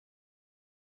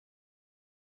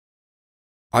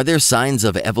Are there signs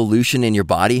of evolution in your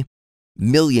body?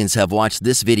 Millions have watched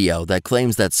this video that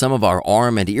claims that some of our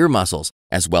arm and ear muscles,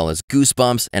 as well as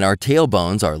goosebumps and our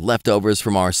tailbones, are leftovers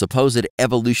from our supposed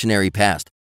evolutionary past.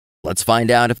 Let's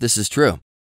find out if this is true.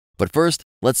 But first,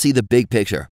 let's see the big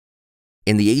picture.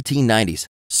 In the 1890s,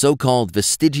 so-called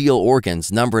vestigial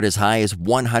organs numbered as high as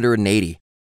 180.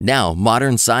 Now,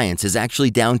 modern science is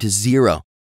actually down to 0.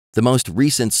 The most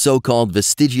recent so-called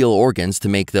vestigial organs to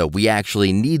make the "we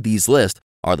actually need these" list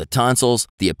are the tonsils,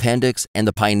 the appendix, and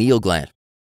the pineal gland.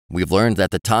 We've learned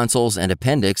that the tonsils and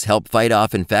appendix help fight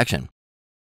off infection.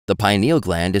 The pineal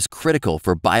gland is critical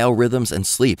for biorhythms and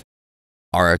sleep.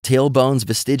 Are our tailbones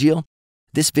vestigial?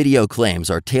 This video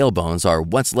claims our tailbones are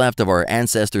what's left of our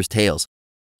ancestors' tails.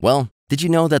 Well, did you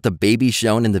know that the baby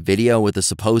shown in the video with the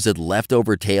supposed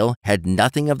leftover tail had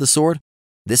nothing of the sort?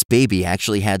 This baby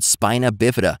actually had spina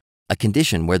bifida, a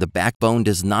condition where the backbone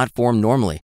does not form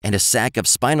normally, and a sac of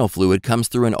spinal fluid comes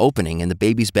through an opening in the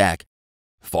baby's back.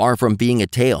 Far from being a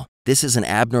tail, this is an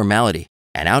abnormality,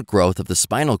 an outgrowth of the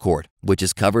spinal cord, which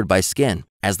is covered by skin,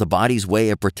 as the body's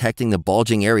way of protecting the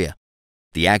bulging area.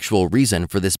 The actual reason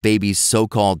for this baby's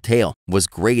so-called tail was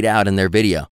grayed out in their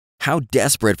video. How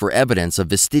desperate for evidence of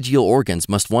vestigial organs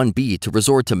must one be to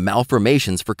resort to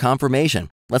malformations for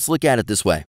confirmation? Let's look at it this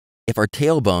way. If our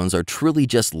tailbones are truly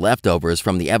just leftovers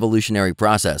from the evolutionary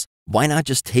process, why not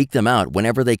just take them out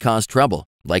whenever they cause trouble,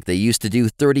 like they used to do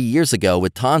 30 years ago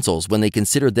with tonsils when they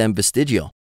considered them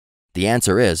vestigial? The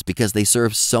answer is because they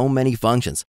serve so many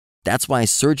functions. That's why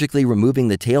surgically removing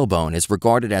the tailbone is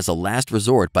regarded as a last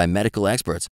resort by medical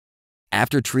experts.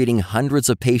 After treating hundreds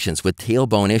of patients with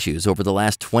tailbone issues over the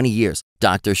last 20 years,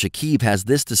 Dr. Shakib has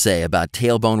this to say about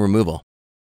tailbone removal.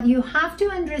 You have to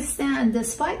understand,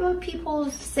 despite what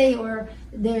people say, or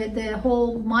the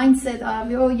whole mindset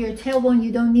of, oh, your tailbone,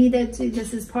 you don't need it,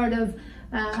 this is part of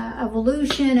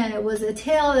evolution and it was a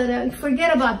tail,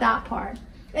 forget about that part.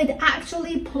 It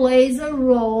actually plays a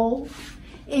role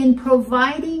in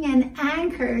providing an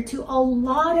anchor to a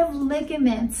lot of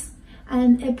ligaments,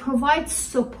 and it provides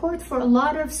support for a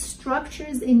lot of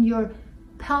structures in your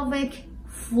pelvic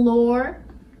floor,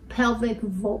 pelvic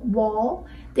wall,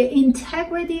 the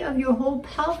integrity of your whole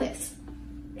pelvis.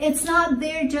 It's not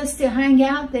there just to hang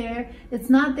out there. It's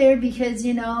not there because,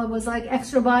 you know, it was like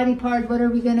extra body part, what are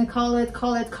we going to call it?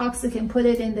 Call it Coccyx and put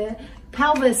it in the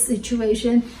pelvis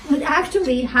situation. It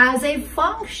actually has a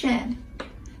function.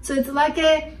 So it's like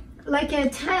a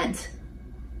tent.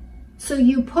 So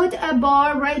you put a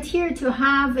bar right here to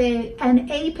have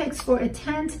an apex for a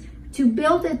tent, to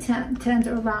build a tent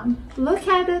around. Look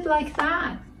at it like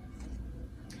that.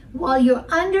 While you're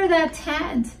under that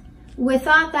tent,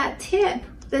 without that tip,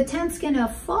 the tent's gonna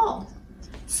fall.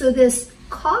 So this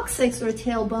coccyx or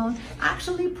tailbone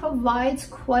actually provides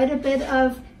quite a bit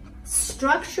of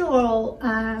structural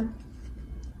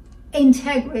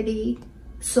integrity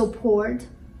support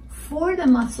for the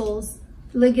muscles,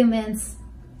 ligaments,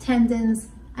 tendons,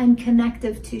 and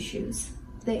connective tissues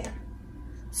there.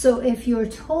 So if you're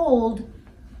told,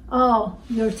 oh,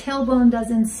 your tailbone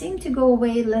doesn't seem to go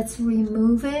away, let's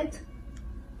remove it,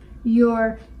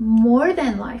 you're more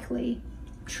than likely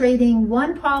trading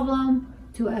one problem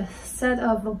to a set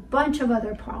of a bunch of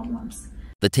other problems.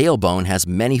 The tailbone has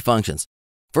many functions.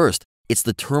 First, it's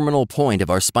the terminal point of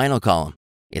our spinal column.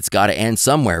 It's got to end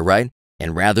somewhere, right?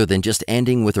 And rather than just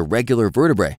ending with a regular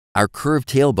vertebrae, our curved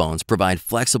tailbones provide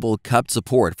flexible, cupped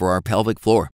support for our pelvic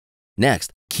floor.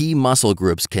 Next, key muscle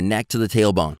groups connect to the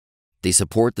tailbone. They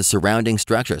support the surrounding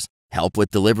structures, help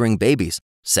with delivering babies,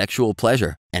 sexual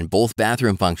pleasure, and both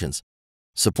bathroom functions.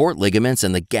 Support ligaments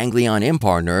and the ganglion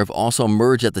impar nerve also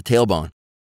merge at the tailbone.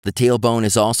 The tailbone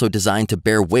is also designed to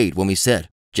bear weight when we sit,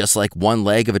 just like one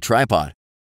leg of a tripod.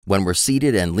 When we're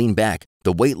seated and lean back,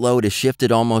 the weight load is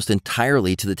shifted almost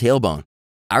entirely to the tailbone.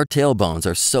 Our tailbones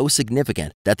are so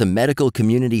significant that the medical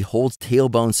community holds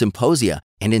tailbone symposia,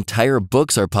 and entire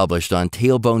books are published on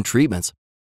tailbone treatments.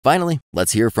 Finally,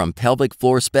 let's hear from pelvic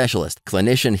floor specialist,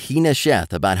 clinician Hina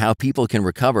Sheth, about how people can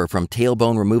recover from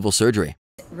tailbone removal surgery.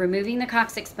 Removing the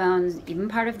coccyx bones, even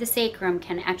part of the sacrum,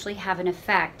 can actually have an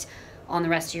effect on the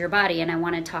rest of your body, and I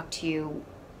want to talk to you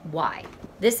why.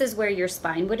 This is where your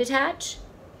spine would attach,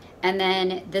 and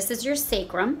then this is your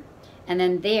sacrum, and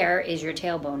then there is your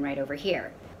tailbone right over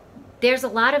here. There's a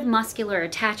lot of muscular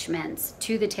attachments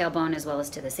to the tailbone as well as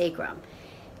to the sacrum.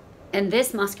 And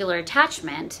this muscular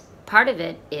attachment, part of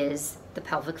it is the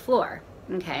pelvic floor,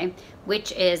 okay,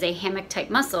 which is a hammock type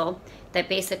muscle that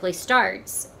basically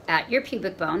starts at your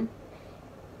pubic bone,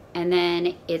 and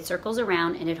then it circles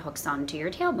around and it hooks onto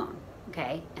your tailbone,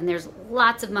 okay? And there's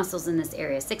lots of muscles in this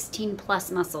area, 16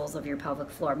 plus muscles of your pelvic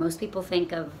floor. Most people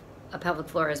think of a pelvic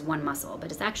floor as one muscle,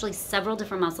 but it's actually several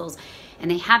different muscles, and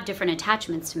they have different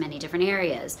attachments to many different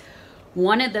areas.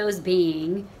 One of those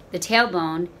being the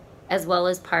tailbone, as well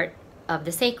as part of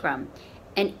the sacrum.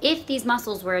 And if these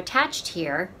muscles were attached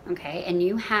here, okay, and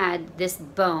you had this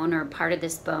bone or part of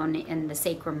this bone in the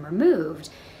sacrum removed,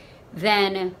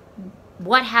 then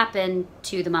what happened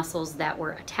to the muscles that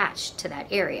were attached to that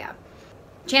area?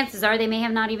 Chances are they may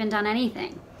have not even done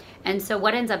anything. And so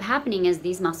what ends up happening is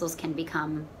these muscles can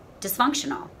become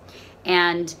dysfunctional.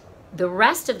 And the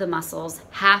rest of the muscles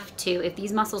have to, if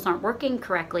these muscles aren't working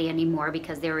correctly anymore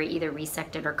because they were either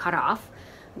resected or cut off,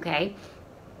 okay,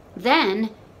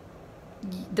 then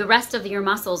the rest of your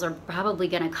muscles are probably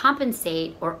going to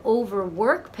compensate or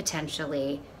overwork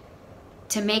potentially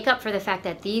to make up for the fact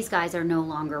that these guys are no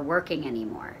longer working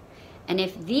anymore. And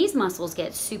if these muscles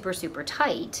get super, super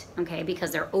tight, okay,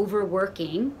 because they're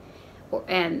overworking,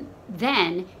 and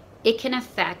then it can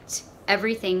affect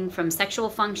everything from sexual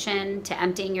function to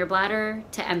emptying your bladder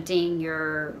to emptying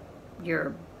your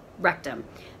rectum.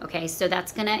 Okay, so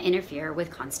that's going to interfere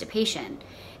with constipation,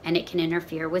 and it can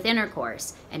interfere with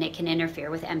intercourse, and it can interfere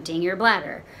with emptying your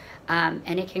bladder.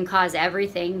 And it can cause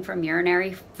everything from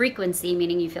urinary frequency,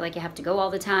 meaning you feel like you have to go all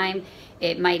the time.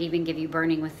 It might even give you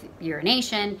burning with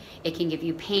urination. It can give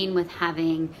you pain with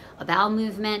having a bowel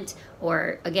movement,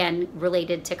 or again,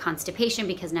 related to constipation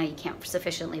because now you can't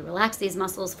sufficiently relax these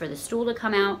muscles for the stool to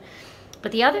come out.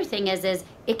 But the other thing is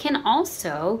it can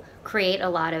also create a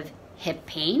lot of hip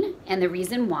pain, and the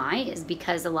reason why is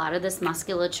because a lot of this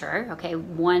musculature, okay,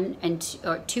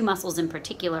 two muscles in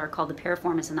particular are called the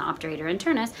piriformis and the obturator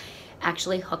internus,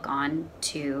 actually hook on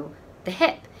to the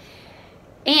hip.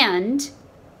 And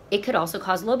it could also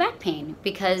cause low back pain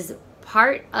because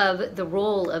part of the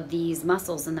role of these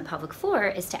muscles in the pelvic floor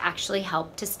is to actually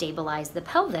help to stabilize the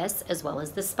pelvis as well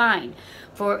as the spine.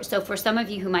 So for some of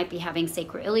you who might be having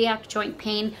sacroiliac joint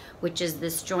pain, which is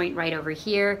this joint right over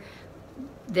here,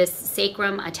 this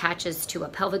sacrum attaches to a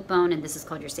pelvic bone, and this is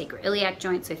called your sacroiliac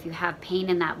joint. So if you have pain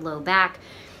in that low back,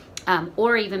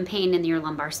 or even pain in your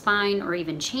lumbar spine, or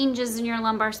even changes in your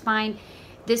lumbar spine,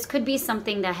 this could be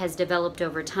something that has developed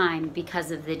over time because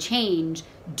of the change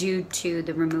due to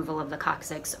the removal of the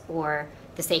coccyx or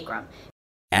the sacrum.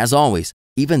 As always,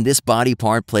 even this body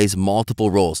part plays multiple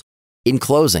roles. In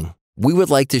closing, we would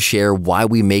like to share why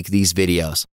we make these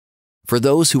videos. For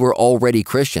those who are already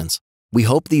Christians, we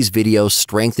hope these videos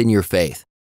strengthen your faith.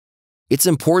 It's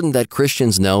important that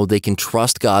Christians know they can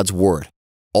trust God's Word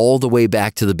all the way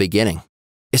back to the beginning,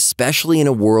 especially in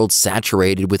a world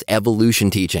saturated with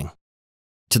evolution teaching.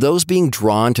 To those being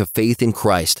drawn to faith in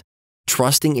Christ,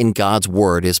 trusting in God's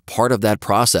Word is part of that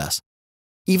process.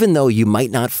 Even though you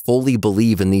might not fully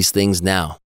believe in these things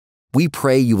now, we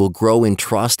pray you will grow in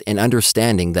trust and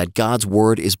understanding that God's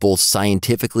Word is both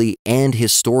scientifically and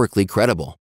historically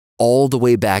credible, all the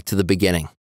way back to the beginning.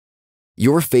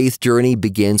 Your faith journey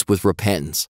begins with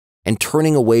repentance and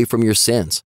turning away from your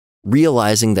sins,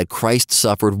 realizing that Christ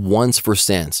suffered once for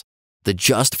sins, the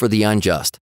just for the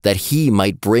unjust, that He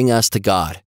might bring us to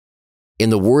God. In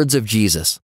the words of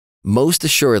Jesus, "Most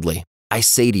assuredly, I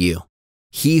say to you,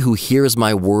 he who hears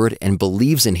my word and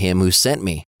believes in Him who sent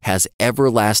me has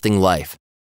everlasting life,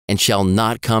 and shall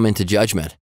not come into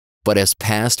judgment, but has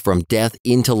passed from death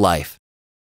into life."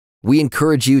 We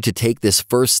encourage you to take this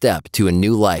first step to a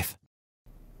new life.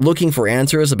 Looking for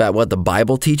answers about what the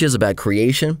Bible teaches about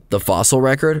creation, the fossil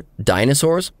record,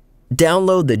 dinosaurs?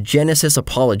 Download the Genesis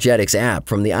Apologetics app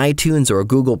from the iTunes or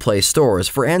Google Play stores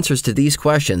for answers to these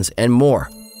questions and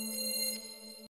more.